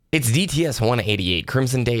It's DTS 188.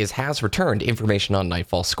 Crimson Days has returned. Information on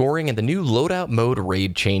Nightfall scoring and the new loadout mode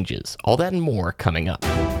raid changes. All that and more coming up.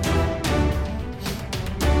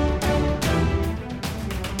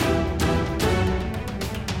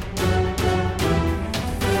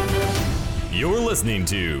 You're listening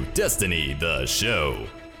to Destiny, the show.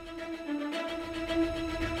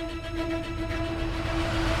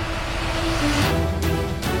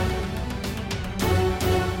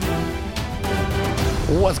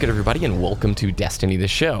 What's good, everybody, and welcome to Destiny, the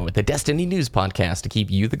show, the Destiny news podcast to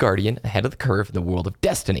keep you, the Guardian, ahead of the curve in the world of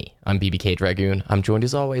Destiny. I'm BBK Dragoon. I'm joined,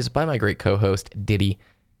 as always, by my great co-host, Diddy.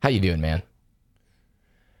 How you doing, man?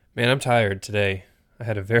 Man, I'm tired today. I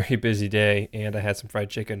had a very busy day, and I had some fried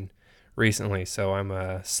chicken recently, so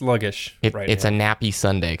I'm sluggish right now. It's a nappy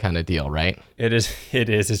Sunday kind of deal, right? It is.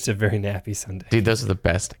 It's a very nappy Sunday. Dude, those are the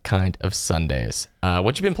best kind of Sundays.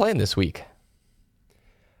 What you been playing this week?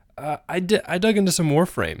 I dug into some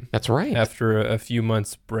Warframe. That's right. After a few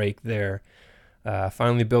months break there.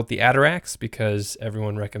 Finally built the Atarax because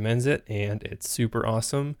everyone recommends it, and it's super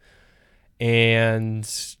awesome. And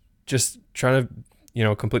just trying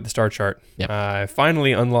to, complete the star chart. Yep. I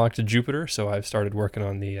finally unlocked Jupiter, so I've started working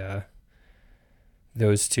on the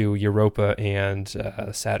those two Europa and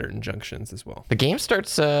Saturn junctions as well. The game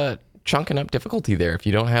starts chunking up difficulty there if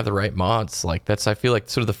you don't have the right mods. Like, that's, I feel like,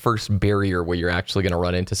 sort of the first barrier where you're actually going to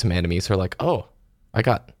run into some enemies who are like, oh, I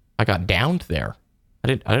got downed there. I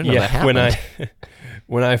didn't know that happened.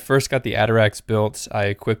 When I first got the Atarax built, I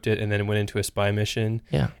equipped it and then went into a spy mission.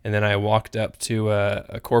 Yeah. And then I walked up to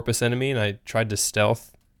a Corpus enemy and I tried to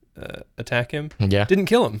stealth attack him. Yeah. Didn't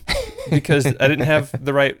kill him because I didn't have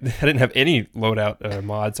any loadout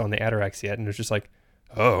mods on the Atarax yet, and it was just like,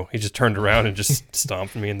 oh, he just turned around and just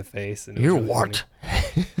stomped me in the face. And You're what?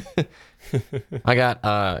 I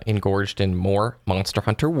got engorged in more Monster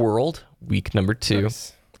Hunter World, week number 2.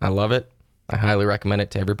 Nice. I love it. I highly recommend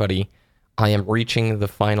it to everybody. I am reaching the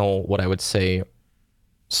final, what I would say,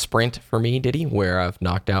 sprint for me, Diddy, where I've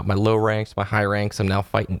knocked out my low ranks, my high ranks. I'm now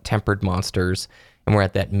fighting tempered monsters, and we're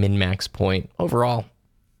at that min-max point. Overall,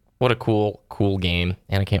 what a cool game,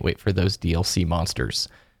 and I can't wait for those DLC monsters.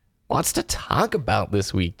 Lots to talk about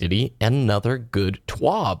this week, Diddy. Another good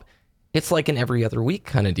TWAB. It's like an every other week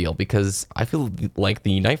kind of deal, because I feel like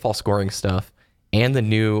the Nightfall scoring stuff and the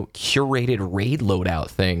new curated raid loadout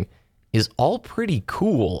thing is all pretty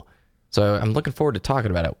cool. So I'm looking forward to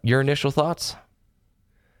talking about it. Your initial thoughts?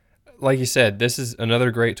 Like you said, this is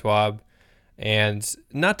another great TWAB. And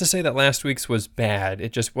not to say that last week's was bad.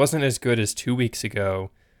 It just wasn't as good as 2 weeks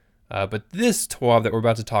ago. But this TWAB that we're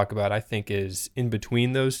about to talk about, I think, is in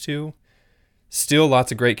between those two. Still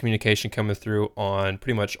lots of great communication coming through on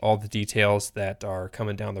pretty much all the details that are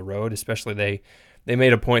coming down the road. Especially they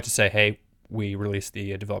made a point to say, hey, we released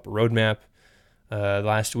the developer roadmap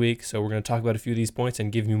last week, so we're going to talk about a few of these points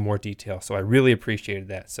and give you more detail. So I really appreciated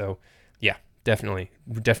that. So yeah, definitely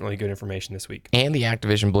good information this week. And the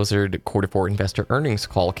Activision Blizzard Quarter 4 investor earnings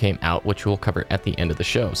call came out, which we'll cover at the end of the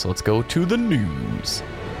show. So let's go to the news.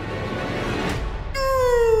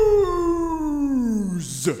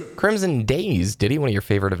 Crimson Days, Diddy, one of your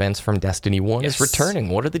favorite events from Destiny 1, Yes. is returning.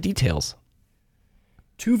 What are the details?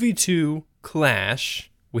 2v2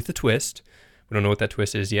 clash with a twist. We don't know what that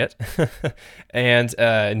twist is yet. And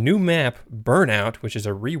new map, Burnout, which is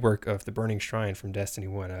a rework of the Burning Shrine from Destiny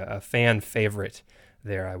 1, a fan favorite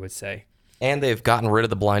there, I would say. And they've gotten rid of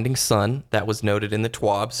the Blinding Sun. That was noted in the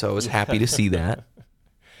TWAB, so I was happy to see that.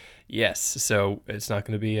 Yes, so it's not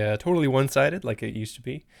going to be totally one-sided like it used to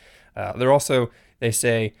be. They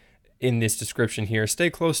say in this description here,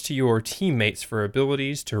 stay close to your teammates for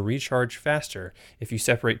abilities to recharge faster. If you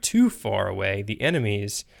separate too far away, the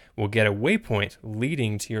enemies will get a waypoint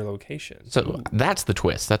leading to your location. So that's the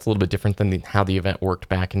twist. That's a little bit different than how the event worked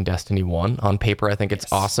back in Destiny 1. On paper, I think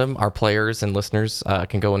it's awesome. Our players and listeners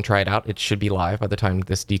can go and try it out. It should be live by the time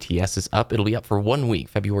this DTS is up. It'll be up for 1 week,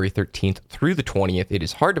 February 13th through the 20th. It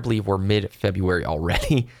is hard to believe we're mid-February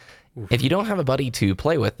already. If you don't have a buddy to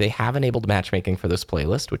play with, they have enabled matchmaking for this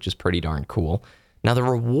playlist, which is pretty darn cool. Now, the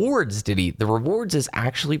rewards, Diddy, the rewards is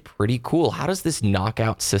actually pretty cool. How does this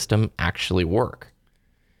knockout system actually work?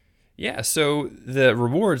 Yeah, so the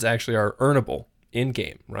rewards actually are earnable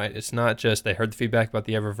in-game, right? It's not just they heard the feedback about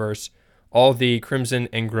the Eververse. All the Crimson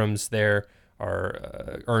Engrams there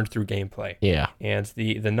are earned through gameplay. Yeah. And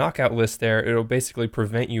the knockout list there, it'll basically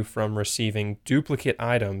prevent you from receiving duplicate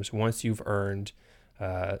items once you've earned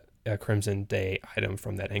a Crimson Day item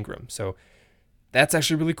from that engram. So that's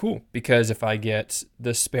actually really cool, because if I get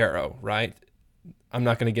the Sparrow, right, I'm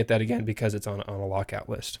not going to get that again because it's on a lockout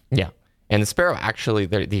list. Yeah. And the sparrow, actually,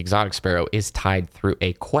 the exotic sparrow, is tied through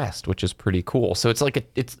a quest, which is pretty cool. So it's like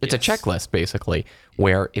it's a checklist, basically,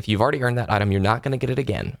 where if you've already earned that item, you're not going to get it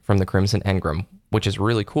again from the Crimson Engram, which is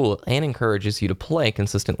really cool and encourages you to play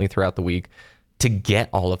consistently throughout the week to get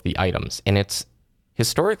all of the items. And it's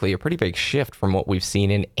historically a pretty big shift from what we've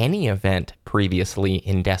seen in any event previously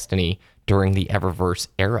in Destiny during the Eververse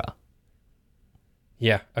era.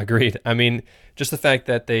 Yeah, agreed. I mean, just the fact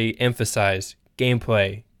that they emphasize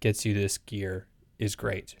gameplay gets you this gear is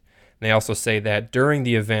great. And they also say that during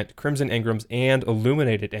the event, Crimson Engrams and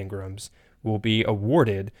Illuminated Engrams will be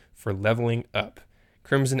awarded for leveling up.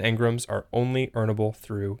 Crimson Engrams are only earnable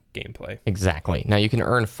through gameplay. Exactly. Now you can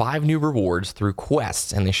earn 5 new rewards through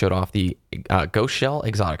quests, and they showed off the Ghost Shell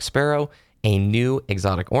Exotic Sparrow, a new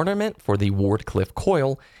exotic ornament for the Wardcliff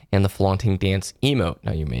Coil, and the Flaunting Dance emote.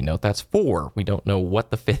 Now you may note that's 4. We don't know what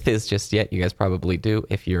the 5th is just yet. You guys probably do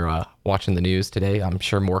if you're watching the news today. I'm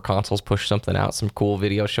sure more consoles push something out, some cool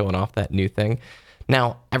video showing off that new thing.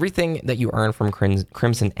 Now, everything that you earn from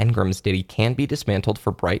Crimson Engrams, Diddy, can be dismantled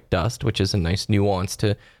for Bright Dust, which is a nice nuance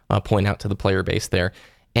to point out to the player base there.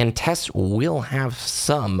 And Tess will have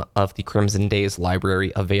some of the Crimson Days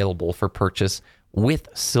library available for purchase with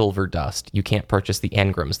Silver Dust. You can't purchase the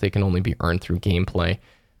Engrams. They can only be earned through gameplay.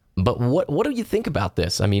 But what do you think about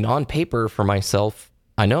this? I mean, on paper, for myself,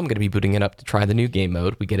 I know I'm going to be booting it up to try the new game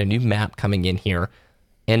mode. We get a new map coming in here.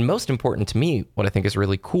 And most important to me, what I think is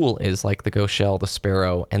really cool is like the Ghost Shell, the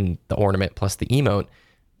Sparrow, and the ornament plus the emote.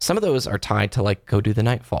 Some of those are tied to like go do the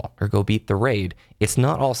Nightfall or go beat the raid. It's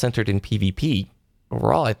not all centered in PvP.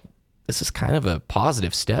 Overall, this is kind of a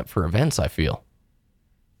positive step for events, I feel.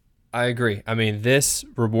 I agree. I mean, this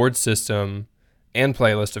reward system and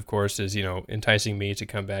playlist, of course, is, enticing me to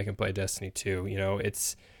come back and play Destiny 2.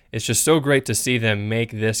 It's just so great to see them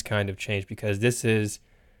make this kind of change, because this is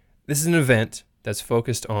an event that's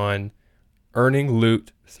focused on earning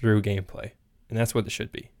loot through gameplay. And that's what it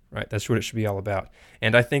should be, right? That's what it should be all about.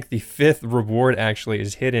 And I think the 5th reward actually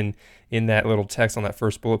is hidden in that little text on that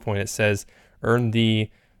first bullet point. It says, earn the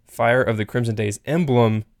Fire of the Crimson Days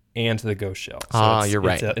emblem and the Ghost Shell. So you're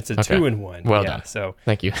right. It's a 2-in-1. Well done. So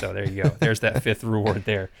thank you. So there you go. There's that 5th reward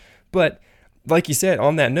there. But like you said,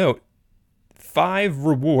 on that note, 5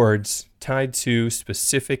 rewards tied to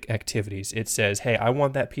specific activities. It says, hey, I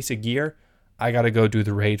want that piece of gear. I got to go do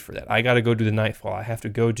the raid for that. I got to go do the Nightfall. I have to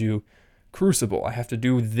go do Crucible. I have to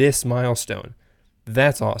do this milestone.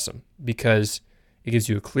 That's awesome, because it gives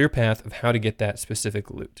you a clear path of how to get that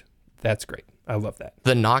specific loot. That's great. I love that.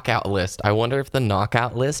 The knockout list. I wonder if the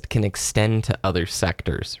knockout list can extend to other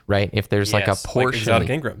sectors, right? If there's like a portion. Like exotic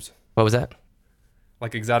engrams. What was that?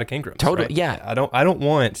 Like exotic engrams. Totally. Right? Yeah. I don't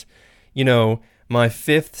want, my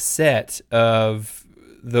 5th set of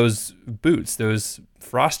those boots, those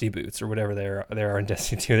frosty boots or whatever they are in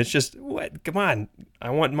Destiny 2. It's just, what? Come on. I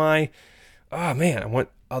want I want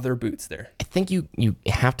other boots there. I think you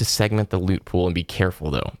have to segment the loot pool and be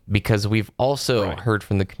careful, though, because we've also heard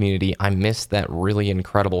from the community, I missed that really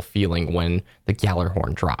incredible feeling when the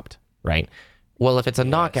Gjallarhorn dropped, right? Well, if it's a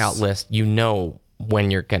knockout list, you know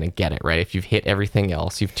when you're going to get it, right? If you've hit everything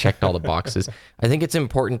else, you've checked all the boxes. I think it's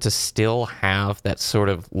important to still have that sort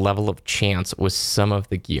of level of chance with some of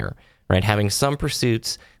the gear, right? Having some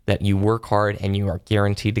pursuits that you work hard and you are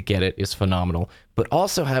guaranteed to get it is phenomenal, but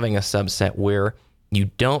also having a subset where you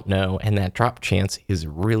don't know and that drop chance is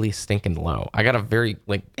really stinking low. I got a very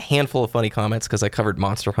handful of funny comments because I covered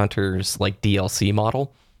Monster Hunter's DLC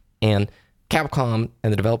model, and Capcom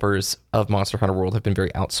and the developers of Monster Hunter World have been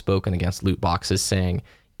very outspoken against loot boxes, saying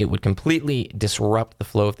it would completely disrupt the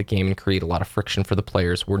flow of the game and create a lot of friction for the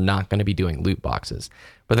players. We're not going to be doing loot boxes.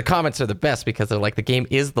 But the comments are the best because they're like, the game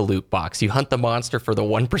is the loot box. You hunt the monster for the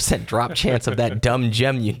 1% drop chance of that dumb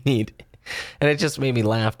gem you need. And it just made me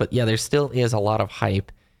laugh. But yeah, there still is a lot of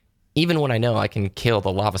hype. Even when I know I can kill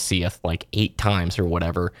the Lava Seath 8 times or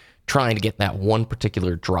whatever, trying to get that one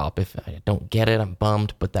particular drop. If I don't get it, I'm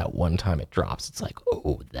bummed. But that one time it drops, it's like,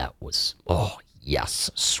 yes,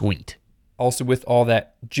 sweet. Also, with all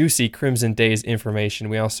that juicy Crimson Days information,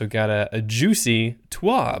 we also got a juicy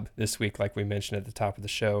TWAB this week, like we mentioned at the top of the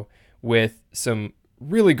show, with some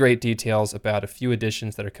really great details about a few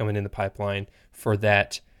additions that are coming in the pipeline for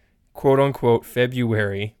that quote-unquote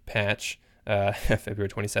February patch, February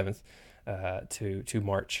 27th to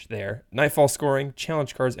March there. Nightfall scoring,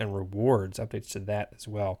 challenge cards, and rewards, updates to that as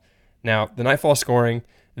well. Now, the Nightfall scoring,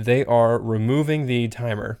 they are removing the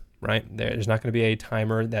timer, right? There's not going to be a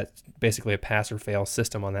timer. That's basically a pass or fail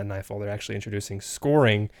system on that Nightfall. They're actually introducing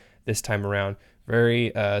scoring this time around,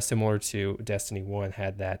 very similar to Destiny 1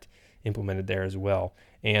 had that implemented there as well.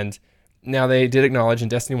 And now they did acknowledge in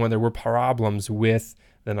Destiny 1 there were problems with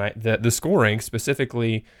the scoring,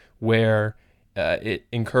 specifically where it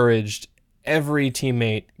encouraged every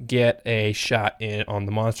teammate get a shot in on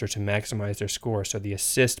the monster to maximize their score. So the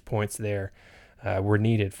assist points there were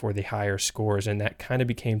needed for the higher scores, and that kind of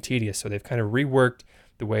became tedious. So they've kind of reworked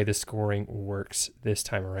the way the scoring works this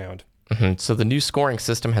time around. So the new scoring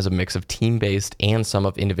system has a mix of team-based and some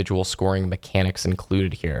of individual scoring mechanics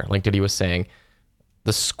included here. Like Diddy was saying,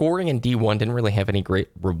 the scoring in D1 didn't really have any great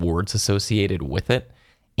rewards associated with it.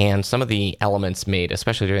 And some of the elements made,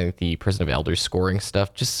 especially during the Prison of Elders scoring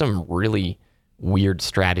stuff, just some really weird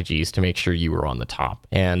strategies to make sure you were on the top.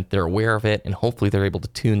 And they're aware of it, and hopefully they're able to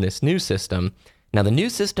tune this new system. Now, the new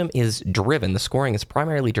system is driven, the scoring is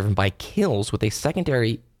primarily driven by kills with a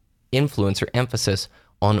secondary influence or emphasis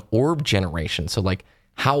on orb generation. So, like,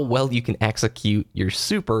 how well you can execute your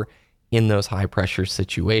super in those high-pressure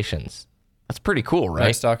situations. That's pretty cool,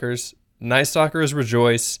 right? Night Stalkers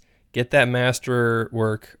rejoice. Get that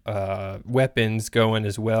masterwork weapons going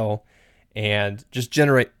as well, and just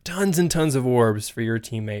generate tons and tons of orbs for your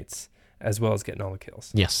teammates, as well as getting all the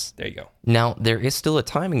kills. Yes. There you go. Now, there is still a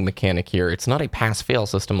timing mechanic here. It's not a pass-fail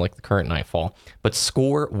system like the current Nightfall, but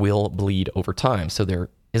score will bleed over time, so there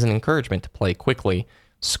is an encouragement to play quickly.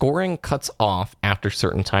 Scoring cuts off after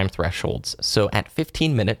certain time thresholds. So at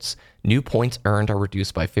 15 minutes, new points earned are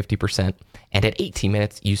reduced by 50%, and at 18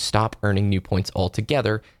 minutes, you stop earning new points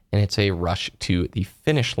altogether, and it's a rush to the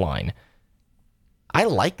finish line. I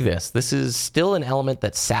like this. This is still an element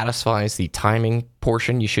that satisfies the timing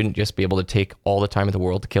portion. You shouldn't just be able to take all the time in the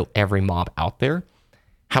world to kill every mob out there.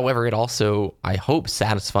 However, it also, I hope,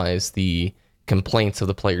 satisfies the complaints of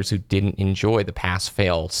the players who didn't enjoy the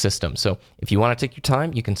pass-fail system. So if you want to take your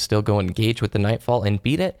time, you can still go engage with the Nightfall and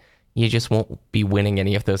beat it. You just won't be winning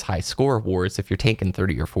any of those high score awards if you're taking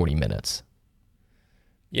 30 or 40 minutes.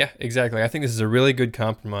 Yeah, exactly. I think this is a really good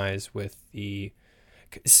compromise with the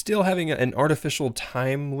still having an artificial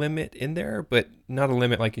time limit in there, but not a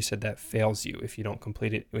limit, like you said, that fails you if you don't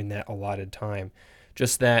complete it in that allotted time.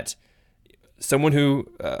 Just that someone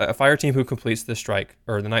a fire team who completes the strike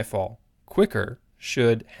or the Nightfall quicker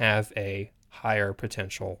should have a higher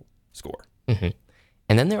potential score. Mm-hmm.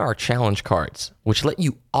 And then there are challenge cards, which let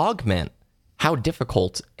you augment how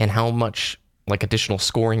difficult and how much additional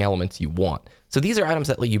scoring elements you want. So these are items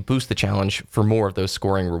that let you boost the challenge for more of those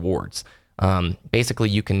scoring rewards. Basically,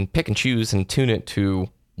 you can pick and choose and tune it to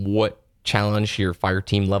what challenge your fire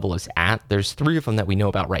team level is at. There's 3 of them that we know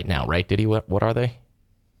about right now, right, Diddy? What are they?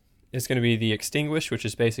 It's going to be the Extinguish, which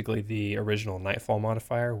is basically the original Nightfall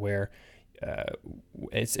modifier, where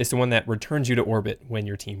it's the one that returns you to orbit when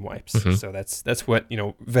your team wipes. Mm-hmm. So that's what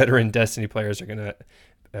veteran Destiny players are going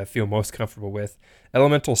to feel most comfortable with.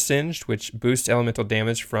 Elemental Singed, which boosts elemental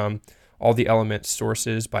damage from all the element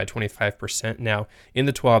sources by 25%. Now, in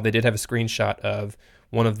the 12, they did have a screenshot of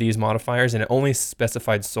one of these modifiers, and it only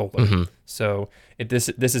specified solar. Mm-hmm. So this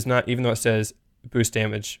is not, even though it says boost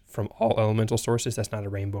damage from all elemental sources, that's not a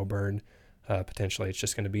rainbow burn. Potentially, it's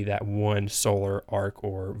just going to be that one solar arc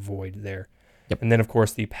or void there. Yep. And then, of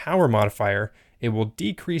course, the power modifier, it will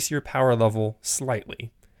decrease your power level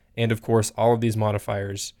slightly. And, of course, all of these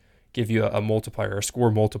modifiers give you a multiplier, a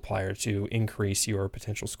score multiplier to increase your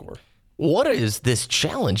potential score. What is this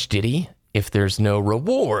challenge, Diddy, if there's no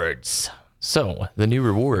rewards? So, the new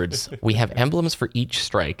rewards, we have emblems for each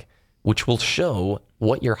strike, which will show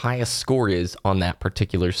what your highest score is on that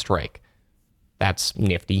particular strike. That's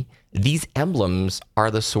nifty. These emblems are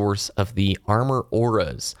the source of the armor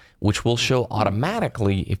auras, which will show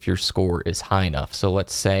automatically if your score is high enough. So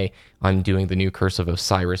let's say I'm doing the new Curse of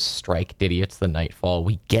Osiris strike, Diddy, it's the Nightfall.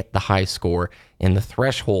 We get the high score, and the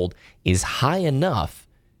threshold is high enough,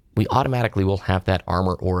 we automatically will have that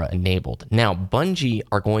armor aura enabled. Now, Bungie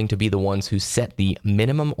are going to be the ones who set the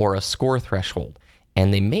minimum aura score threshold,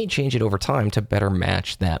 and they may change it over time to better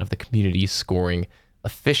match that of the community's scoring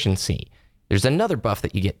efficiency. There's another buff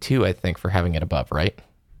that you get too, I think, for having it above, right?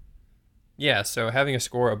 Yeah, so having a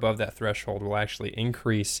score above that threshold will actually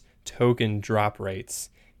increase token drop rates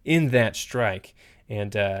in that strike,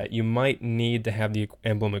 and you might need to have the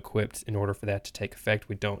emblem equipped in order for that to take effect.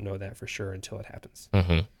 We don't know that for sure until it happens.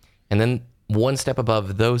 Mm-hmm. And then one step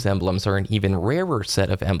above those emblems are an even rarer set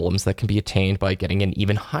of emblems that can be attained by getting an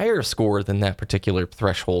even higher score than that particular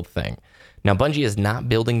threshold thing. Now, Bungie is not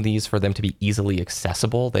building these for them to be easily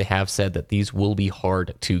accessible. They have said that these will be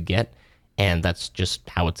hard to get, and that's just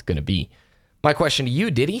how it's going to be. My question to you,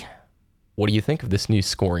 Diddy, what do you think of this new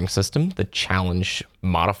scoring system, the challenge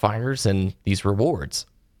modifiers, and these rewards?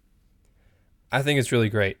 I think it's really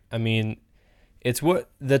great. I mean, it's what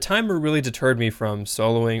the timer really deterred me from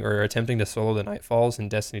soloing or attempting to solo the Nightfalls in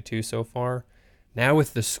Destiny 2 so far, Now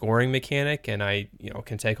with the scoring mechanic, and I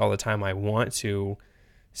can take all the time I want to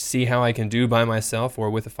see how I can do by myself or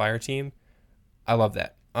with a fire team, I love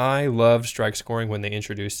that. I loved strike scoring when they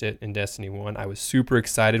introduced it in Destiny 1. I was super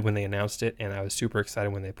excited when they announced it, and I was super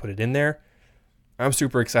excited when they put it in there. I'm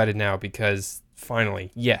super excited now because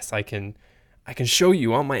finally, yes, I can show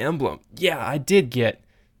you on my emblem. Yeah, I did get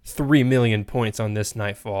 3 million points on this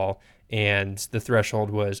Nightfall, and the threshold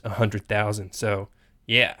was 100,000. So,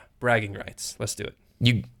 yeah, bragging rights. Let's do it.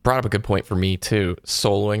 You brought up a good point for me, too.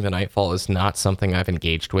 Soloing the Nightfall is not something I've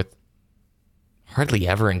engaged with hardly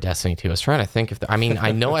ever in Destiny 2. I was trying to think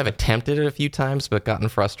I know I've attempted it a few times, but gotten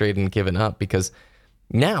frustrated and given up because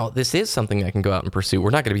now this is something I can go out and pursue. We're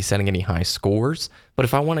not going to be setting any high scores, but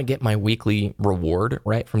if I want to get my weekly reward,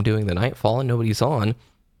 right, from doing the Nightfall and nobody's on,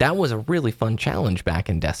 that was a really fun challenge back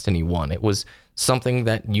in Destiny 1. It was something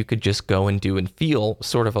that you could just go and do and feel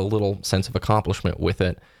sort of a little sense of accomplishment with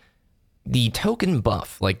it. The token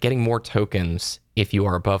buff, like getting more tokens if you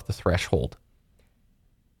are above the threshold.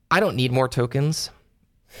 I don't need more tokens,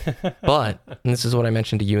 but, and this is what I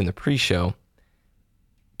mentioned to you in the pre-show,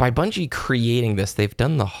 by Bungie creating this, they've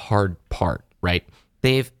done the hard part, right?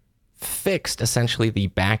 They've fixed essentially the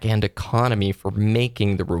back-end economy for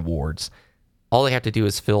making the rewards. All they have to do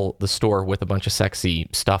is fill the store with a bunch of sexy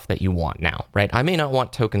stuff that you want now, right? I may not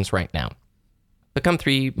want tokens right now, but come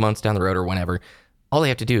 3 months down the road or whenever, all they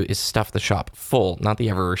have to do is stuff the shop full, not the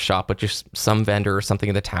Eververse shop, but just some vendor or something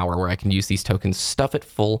in the tower where I can use these tokens, stuff it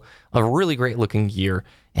full of really great looking gear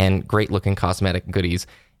and great looking cosmetic goodies,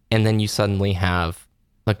 and then you suddenly have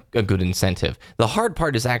a good incentive. The hard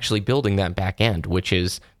part is actually building that back end, which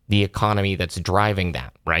is the economy that's driving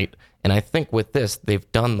that, right? And I think with this, they've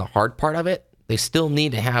done the hard part of it. They still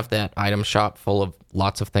need to have that item shop full of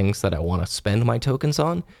lots of things that I want to spend my tokens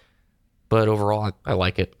on. But overall, I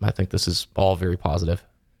like it. I think this is all very positive.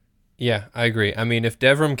 Yeah, I agree. I mean, if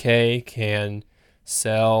Devrim Kay can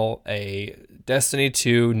sell a Destiny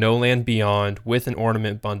 2 No Land Beyond with an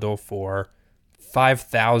ornament bundle for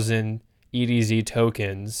 5,000 EDZ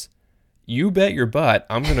tokens, you bet your butt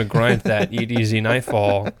I'm going to grind that EDZ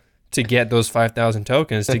Nightfall to get those 5,000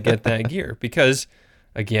 tokens to get that gear. Because,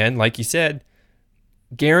 again, like you said,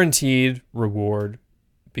 guaranteed reward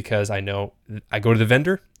because I know I go to the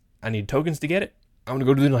vendor, I need tokens to get it. I'm going to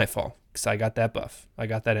go to the Nightfall because I got that buff. I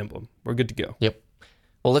got that emblem. We're good to go. Yep.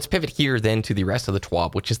 Well, let's pivot here then to the rest of the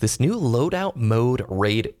TWAB, which is this new loadout mode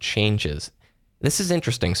raid changes. This is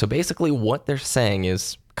interesting. So basically what they're saying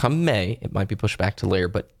is come May, it might be pushed back to layer,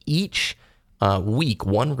 but each week,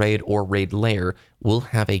 one raid or raid layer will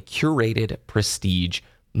have a curated prestige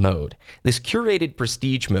mode. This curated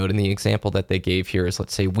prestige mode in the example that they gave here is,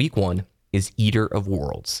 let's say week 1 is Eater of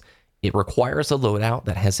Worlds. It requires a loadout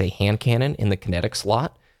that has a hand cannon in the kinetic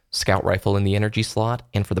slot, scout rifle in the energy slot,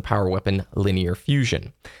 and for the power weapon, linear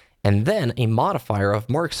fusion. And then a modifier of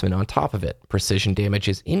marksman on top of it. Precision damage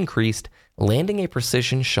is increased. Landing a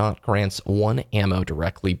precision shot grants 1 ammo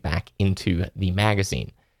directly back into the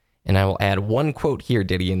magazine. And I will add one quote here,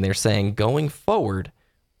 Diddy, and they're saying, going forward,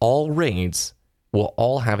 all raids will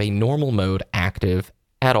all have a normal mode active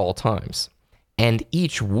at all times. And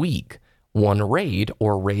each week, one raid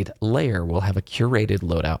or raid layer will have a curated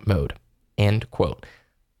loadout mode. End quote.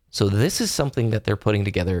 So this is something that they're putting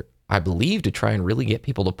together, I believe, to try and really get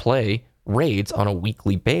people to play raids on a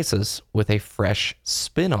weekly basis with a fresh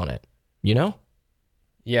spin on it. You know?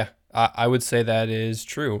 Yeah, I would say that is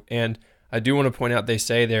true. And I do want to point out they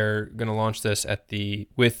say they're going to launch this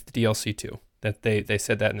with DLC 2. That they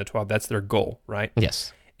said that in the 12. That's their goal, right?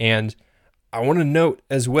 Yes. And I want to note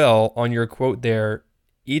as well on your quote there,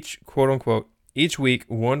 each quote unquote, each week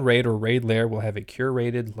one raid or raid layer will have a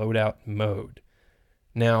curated loadout mode.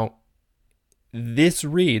 Now, this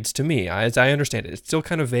reads to me, as I understand it, it's still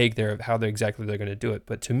kind of vague there of how exactly they're going to do it,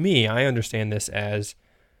 but to me, I understand this as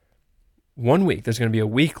 1 week. There's going to be a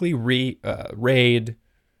weekly raid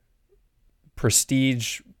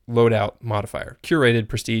prestige loadout modifier, curated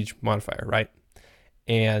prestige modifier, right?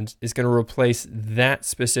 And it's going to replace that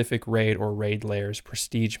specific raid or raid layer's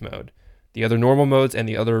prestige mode. The other normal modes and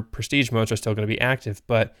the other prestige modes are still going to be active,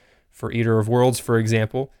 but for Eater of Worlds, for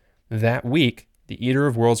example, that week, the Eater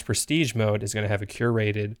of Worlds prestige mode is going to have a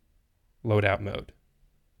curated loadout mode.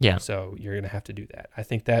 Yeah. So you're going to have to do that. I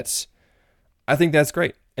think that's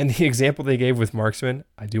great. And the example they gave with marksman,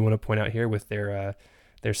 I do want to point out here with their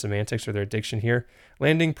semantics or their diction here,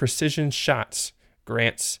 landing precision shots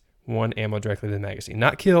grants 1 ammo directly to the magazine.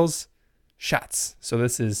 Not kills, shots. So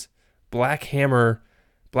this is Black Hammer,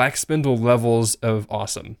 Black Spindle levels of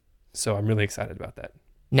awesome. So I'm really excited about that.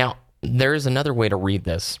 Now, there is another way to read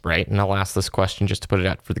this, right? And I'll ask this question just to put it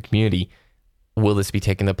out for the community. will this be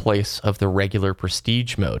taking the place of the regular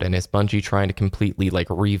prestige mode? And is Bungie trying to completely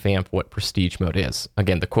revamp what prestige mode is?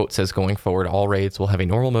 Again, the quote says, going forward, all raids will have a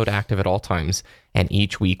normal mode active at all times, and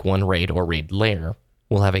each week one raid or raid layer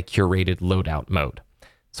will have a curated loadout mode.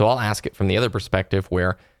 So I'll ask it from the other perspective,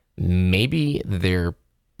 where maybe they're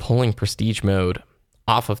pulling prestige mode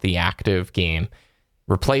off of the active game,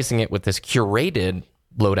 replacing it with this curated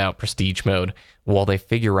loadout prestige mode while they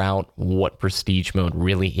figure out what prestige mode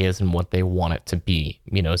really is and what they want it to be.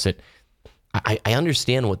 Is it, I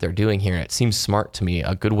understand what they're doing here. It seems smart to me,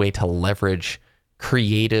 a good way to leverage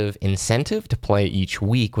creative incentive to play each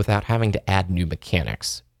week without having to add new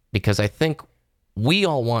mechanics. Because I think we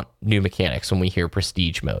all want new mechanics when we hear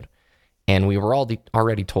prestige mode. And we were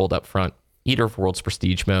already told up front, Eater of Worlds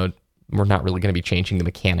prestige mode, we're not really going to be changing the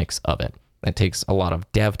mechanics of it. That takes a lot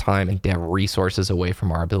of dev time and dev resources away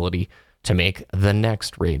from our ability to make the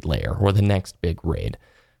next raid layer or the next big raid.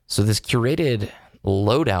 So this curated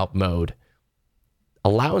loadout mode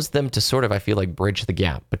allows them to sort of, I feel like, bridge the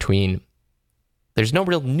gap between, there's no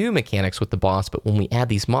real new mechanics with the boss, but when we add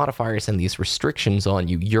these modifiers and these restrictions on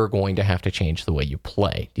you, you're going to have to change the way you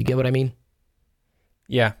play. Do you get what I mean?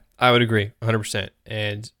 Yeah, I would agree 100%.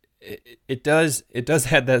 And it does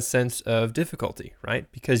have that sense of difficulty,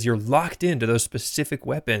 right? Because you're locked into those specific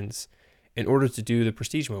weapons in order to do the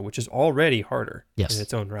prestige mode, which is already harder in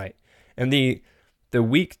its own right. And the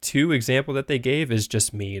week 2 example that they gave is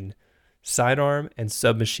just mean. Sidearm and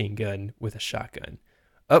submachine gun with a shotgun.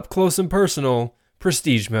 Up close and personal,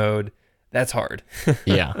 prestige mode, that's hard.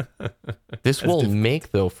 Yeah. This will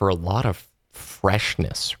make, though, for a lot of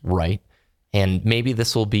freshness, right? And maybe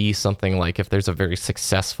this will be something like, if there's a very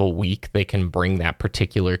successful week, they can bring that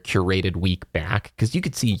particular curated week back, because you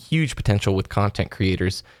could see huge potential with content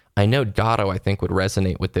creators. I know Dotto, I think, would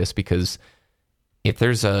resonate with this, because if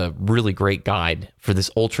there's a really great guide for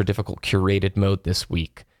this ultra difficult curated mode this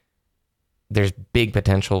week, there's big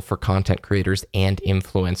potential for content creators and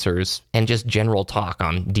influencers and just general talk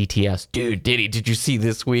on DTS. Dude, did you see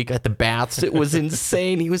this week at the baths? It was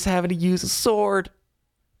insane. He was having to use a sword.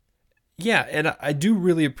 Yeah, and I do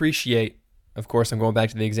really appreciate, of course, I'm going back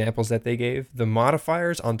to the examples that they gave, the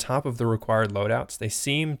modifiers on top of the required loadouts. They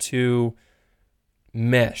seem to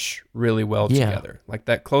mesh really well together. Like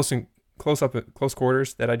that close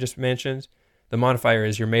quarters that I just mentioned, the modifier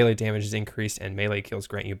is your melee damage is increased and melee kills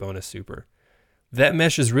grant you bonus super. That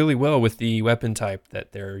meshes really well with the weapon type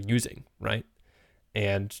that they're using, right?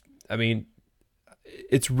 And I mean,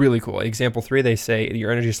 it's really cool. Example 3, they say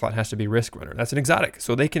your energy slot has to be Risk Runner. That's an exotic,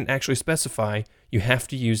 so they can actually specify you have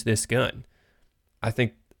to use this gun. I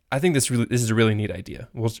think this is a really neat idea.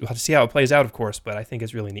 We'll have to see how it plays out, of course, but I think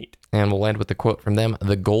it's really neat. And we'll end with the quote from them.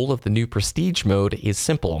 The goal of the new Prestige mode is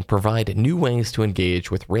simple. Provide new ways to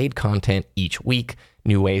engage with raid content each week,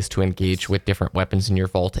 new ways to engage with different weapons in your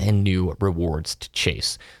vault, and new rewards to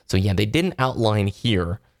chase. So yeah, they didn't outline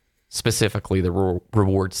here specifically the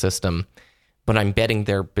reward system, but I'm betting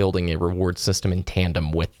they're building a reward system in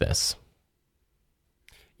tandem with this.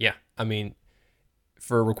 Yeah, I mean,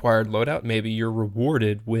 for a required loadout, maybe you're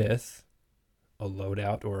rewarded with a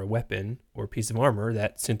loadout or a weapon or a piece of armor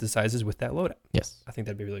that synthesizes with that loadout. Yes. I think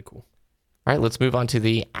that'd be really cool. All right, let's move on to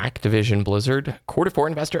the Activision Blizzard Q4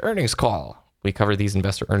 investor earnings call. We cover these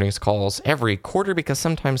investor earnings calls every quarter because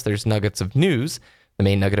sometimes there's nuggets of news. The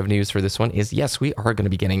main nugget of news for this one is, yes, we are going to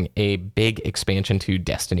be getting a big expansion to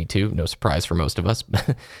Destiny 2. No surprise for most of us.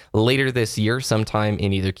 Later this year, sometime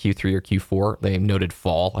in either Q3 or Q4. They noted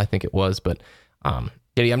fall, I think it was. But I'm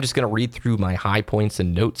just going to read through my high points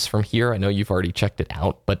and notes from here. I know you've already checked it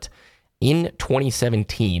out. But in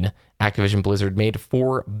 2017, Activision Blizzard made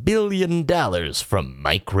 $4 billion from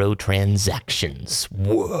microtransactions.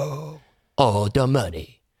 Whoa. All the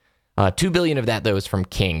money. $2 billion of that, though, is from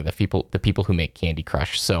King, the people who make Candy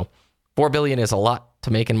Crush. So $4 billion is a lot to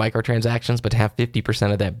make in microtransactions, but to have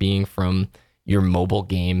 50% of that being from your mobile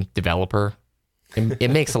game developer, it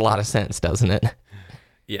makes a lot of sense, doesn't it?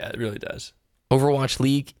 Yeah, it really does. Overwatch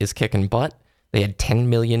League is kicking butt. They had 10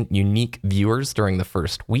 million unique viewers during the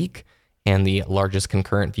first week, and the largest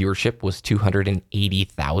concurrent viewership was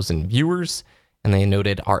 280,000 viewers. And they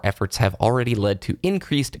noted our efforts have already led to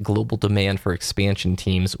increased global demand for expansion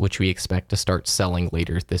teams, which we expect to start selling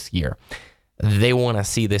later this year. They want to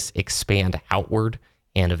see this expand outward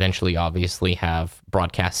and eventually obviously have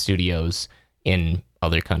broadcast studios in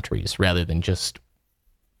other countries rather than just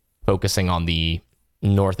focusing on the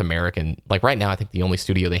North American. Like right now, I think the only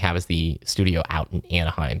studio they have is the studio out in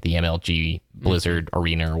Anaheim, the MLG Blizzard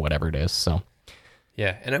Arena or whatever it is. So,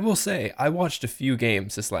 yeah, and I will say, I watched a few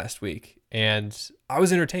games this last week, and I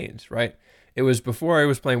was entertained, right? It was before I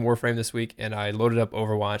was playing Warframe this week, and I loaded up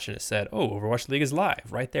Overwatch, and it said, "Oh, Overwatch League is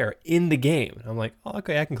live right there in the game." And I'm like, "Oh,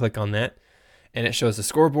 okay, I can click on that," and it shows the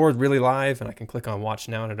scoreboard really live, and I can click on Watch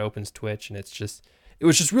Now, and it opens Twitch, and it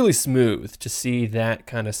was just really smooth to see that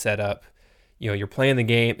kind of setup. You're playing the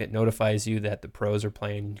game, it notifies you that the pros are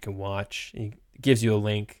playing, you can watch, it gives you a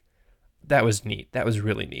link. That was neat. That was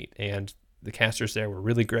really neat, and the casters there were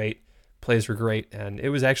really great. Plays were great, and it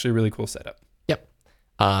was actually a really cool setup. Yep.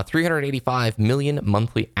 385 million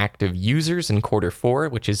monthly active users in quarter 4,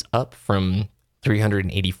 which is up from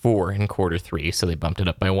 384 in quarter 3, so they bumped it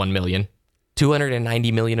up by 1 million.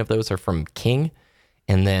 290 million of those are from King,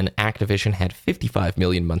 and then Activision had 55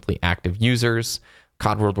 million monthly active users.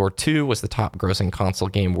 COD World War II was the top grossing console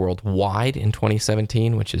game worldwide in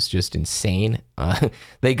 2017, which is just insane.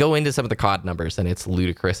 They go into some of the COD numbers, and it's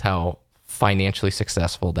ludicrous how financially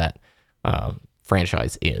successful that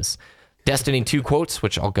franchise is. Destiny 2 quotes,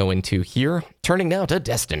 which I'll go into here. Turning now to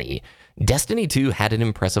Destiny. Destiny 2 had an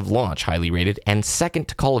impressive launch, highly rated, and second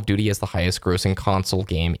to Call of Duty as the highest grossing console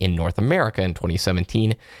game in North America in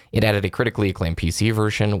 2017. It added a critically acclaimed PC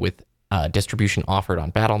version with distribution offered on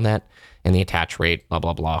Battle.net, and the attach rate, blah,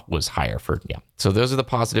 blah, blah, was higher So those are the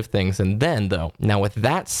positive things. And then, though, now with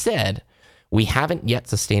that said, we haven't yet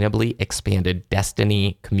sustainably expanded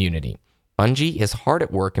Destiny community. Bungie is hard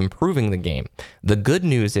at work improving the game. The good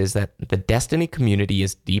news is that the Destiny community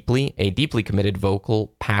is a deeply committed,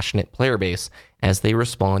 vocal, passionate player base, as they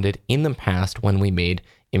responded in the past when we made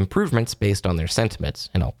improvements based on their sentiments.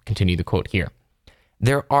 And I'll continue the quote here.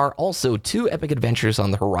 There are also 2 epic adventures on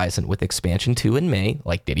the horizon, with Expansion 2 in May,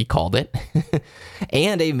 like Diddy called it,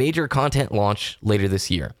 and a major content launch later this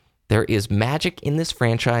year. There is magic in this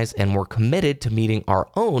franchise, and we're committed to meeting our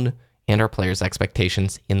own and our players'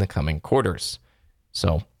 expectations in the coming quarters.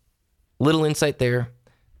 So, little insight there.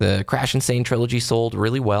 The Crash Insane trilogy sold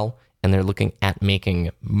really well, and they're looking at making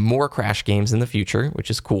more Crash games in the future, which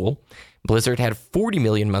is cool. Blizzard had 40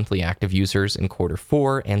 million monthly active users in quarter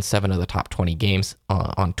 4 and 7 of the top 20 games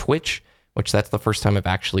on Twitch, which that's the first time I've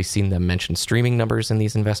actually seen them mention streaming numbers in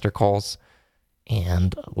these investor calls.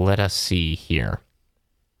 And let us see here.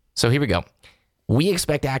 So here we go. We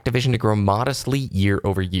expect Activision to grow modestly year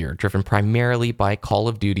over year, driven primarily by Call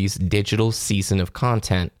of Duty's digital season of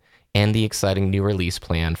content and the exciting new release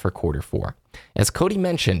plan for quarter 4. As Cody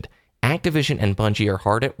mentioned, Activision and Bungie are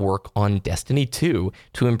hard at work on Destiny 2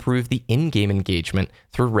 to improve the in-game engagement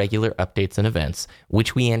through regular updates and events,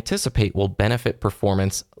 which we anticipate will benefit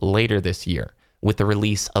performance later this year, with the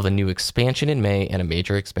release of a new expansion in May and a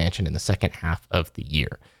major expansion in the second half of the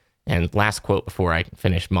year. And last quote before I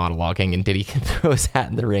finish monologuing and Diddy can throw his hat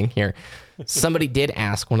in the ring here. Somebody did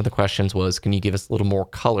ask, one of the questions was, can you give us a little more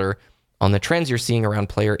color on the trends you're seeing around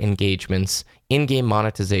player engagements, in-game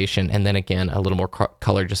monetization, and then again, a little more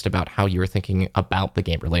color just about how you were thinking about the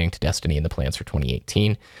game relating to Destiny and the plans for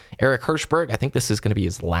 2018. Eric Hirschberg, I think this is going to be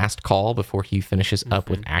his last call before he finishes up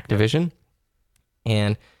with Activision.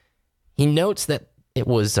 And he notes that it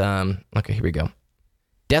was, okay, here we go.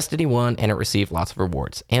 Destiny won, and it received lots of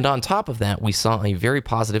rewards. And on top of that, we saw a very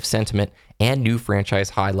positive sentiment and new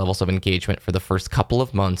franchise high levels of engagement for the first couple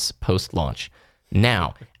of months post-launch.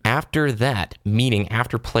 Now, after that, meaning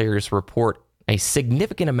after players report a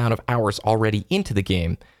significant amount of hours already into the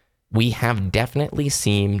game, we have definitely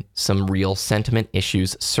seen some real sentiment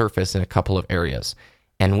issues surface in a couple of areas.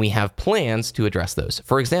 And we have plans to address those.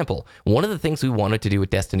 For example, one of the things we wanted to do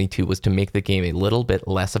with Destiny 2 was to make the game a little bit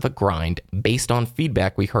less of a grind based on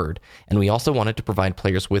feedback we heard. And we also wanted to provide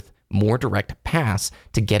players with more direct paths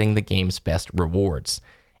to getting the game's best rewards.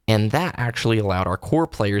 And that actually allowed our core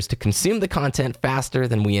players to consume the content faster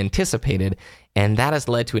than we anticipated, and that has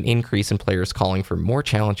led to an increase in players calling for more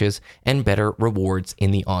challenges and better rewards in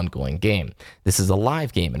the ongoing game. This is a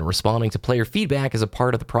live game, and responding to player feedback is a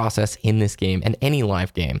part of the process in this game and any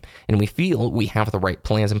live game, and we feel we have the right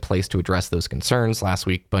plans in place to address those concerns. Last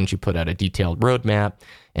week, Bungie put out a detailed roadmap,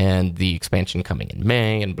 and the expansion coming in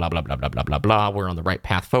May, and blah, blah, blah, blah, blah, blah, blah. We're on the right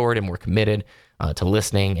path forward, and we're committed to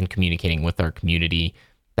listening and communicating with our community,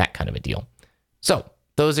 that kind of a deal. So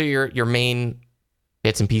those are your main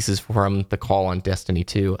bits and pieces from the call on Destiny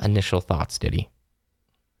 2. Initial thoughts, Diddy?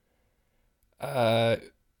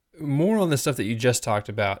 More on the stuff that you just talked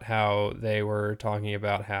about, how they were talking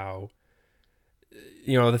about how,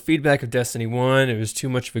 the feedback of Destiny 1, it was too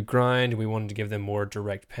much of a grind. We wanted to give them more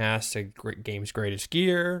direct paths to game's greatest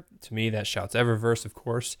gear. To me, that shouts Eververse, of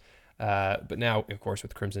course. But now, of course,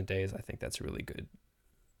 with Crimson Days, I think that's a really good,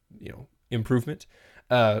 improvement.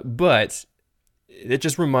 But it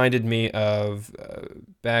just reminded me of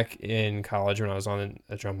back in college when I was on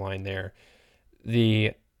a drum line there.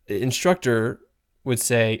 The instructor would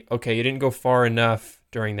say, okay, you didn't go far enough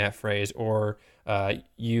during that phrase, or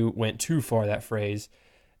you went too far that phrase.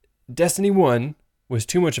 Destiny 1 was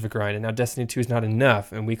too much of a grind, and now Destiny 2 is not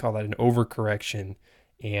enough, and we call that an overcorrection.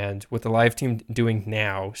 And what the live team doing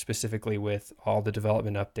now, specifically with all the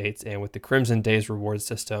development updates and with the Crimson Days reward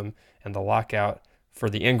system and the lockout for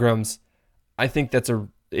the Ingrams, I think that's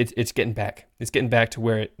it's getting back. It's getting back to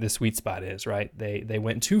where the sweet spot is, right? They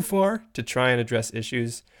went too far to try and address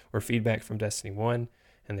issues or feedback from Destiny 1,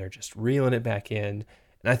 and they're just reeling it back in.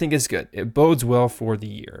 And I think it's good. It bodes well for the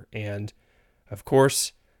year. And, of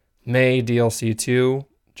course, May DLC 2,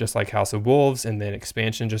 just like House of Wolves, and then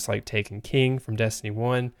expansion just like Taken King from Destiny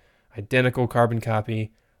 1. Identical carbon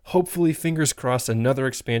copy. Hopefully, fingers crossed, another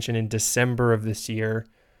expansion in December of this year,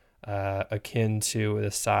 akin to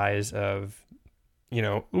the size of, a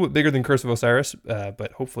little bit bigger than Curse of Osiris,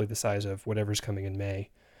 but hopefully the size of whatever's coming in May.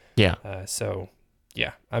 Yeah.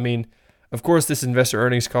 I mean, of course, this investor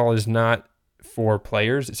earnings call is not for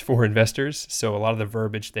players, it's for investors. So a lot of the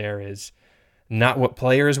verbiage there is not what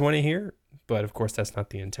players want to hear, but of course that's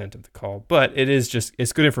not the intent of the call. But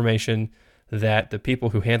it's good information that the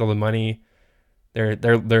people who handle the money,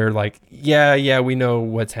 they're like, yeah, we know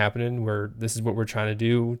what's happening. This is what we're trying to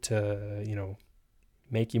do to,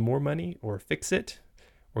 make you more money or fix it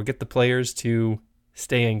or get the players to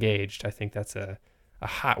stay engaged. I think that's a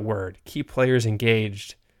hot word. Keep players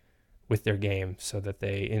engaged with their game so that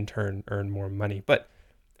they in turn earn more money. But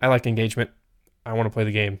I like engagement. I want to play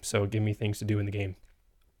the game, so give me things to do in the game.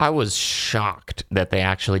 I was shocked that they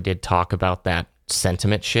actually did talk about that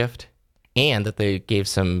sentiment shift and that they gave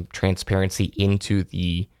some transparency into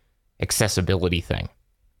the accessibility thing,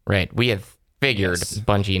 right? We had figured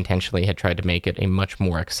Bungie intentionally had tried to make it a much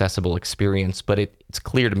more accessible experience, but it's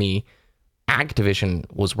clear to me Activision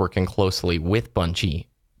was working closely with Bungie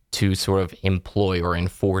to sort of employ or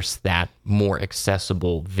enforce that more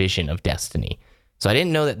accessible vision of Destiny. So I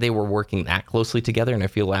didn't know that they were working that closely together, and I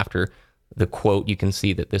feel after the quote, you can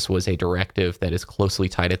see that this was a directive that is closely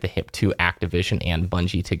tied at the hip to Activision and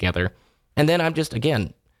Bungie together. And then I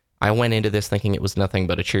went into this thinking it was nothing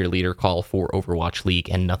but a cheerleader call for Overwatch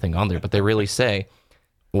League and nothing on there, but they really say,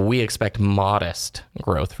 we expect modest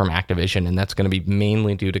growth from Activision, and that's going to be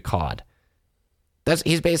mainly due to COD.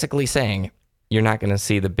 He's basically saying you're not going to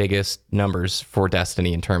see the biggest numbers for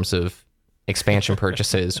Destiny in terms of expansion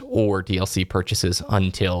purchases or DLC purchases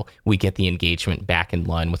until we get the engagement back in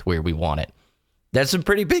line with where we want it. That's a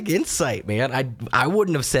pretty big insight, man. I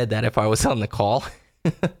wouldn't have said that if I was on the call.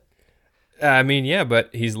 I mean, yeah, but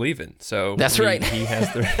he's leaving, so that's right. He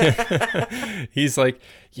has the. He's like,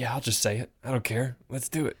 yeah, I'll just say it. I don't care. Let's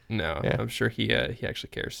do it. No, yeah. I'm sure he actually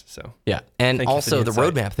cares. So yeah, and also the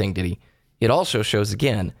roadmap thing, Diddy. It also shows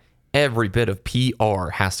again every bit of PR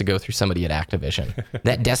has to go through somebody at Activision.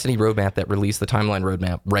 That Destiny roadmap that released the timeline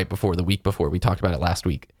roadmap the week before we talked about it last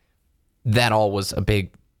week. That all was a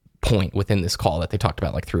big point within this call that they talked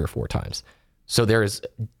about like 3 or 4 times. So there is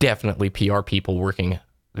definitely PR people working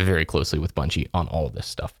very closely with Bungie on all of this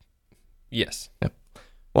stuff. Yes. Yep.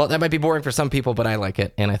 Well, that might be boring for some people, but I like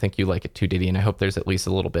it, and I think you like it too, Diddy, and I hope there's at least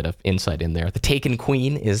a little bit of insight in there. The Taken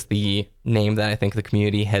Queen is the name that I think the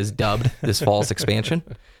community has dubbed this fall's expansion.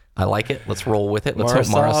 I like it. Let's roll with it. Let's hope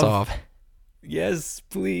Marasov. Yes,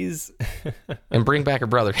 please. And bring back her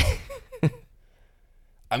brother.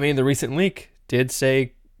 I mean, the recent leak did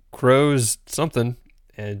say Crow's something,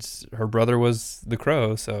 and her brother was the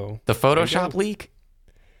Crow, so... The Photoshop leak?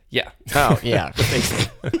 Yeah. Oh, yeah.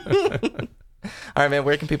 All right, man,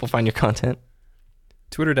 where can people find your content?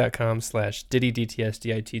 Twitter.com/DiddyDTS,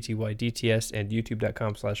 DITTYDTS, and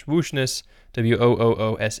YouTube.com/Wooshness,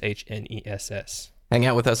 WOOOSHNESS. Hang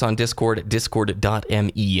out with us on Discord at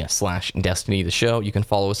discord.me/Destiny the Show. You can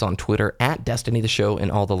follow us on Twitter at Destiny the Show,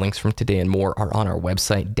 and all the links from today and more are on our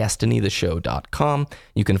website, destinytheshow.com.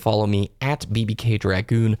 You can follow me at BBK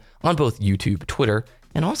Dragoon on both YouTube, Twitter,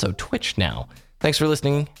 and also Twitch now. Thanks for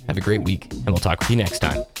listening. Have a great week, and we'll talk with you next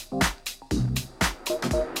time.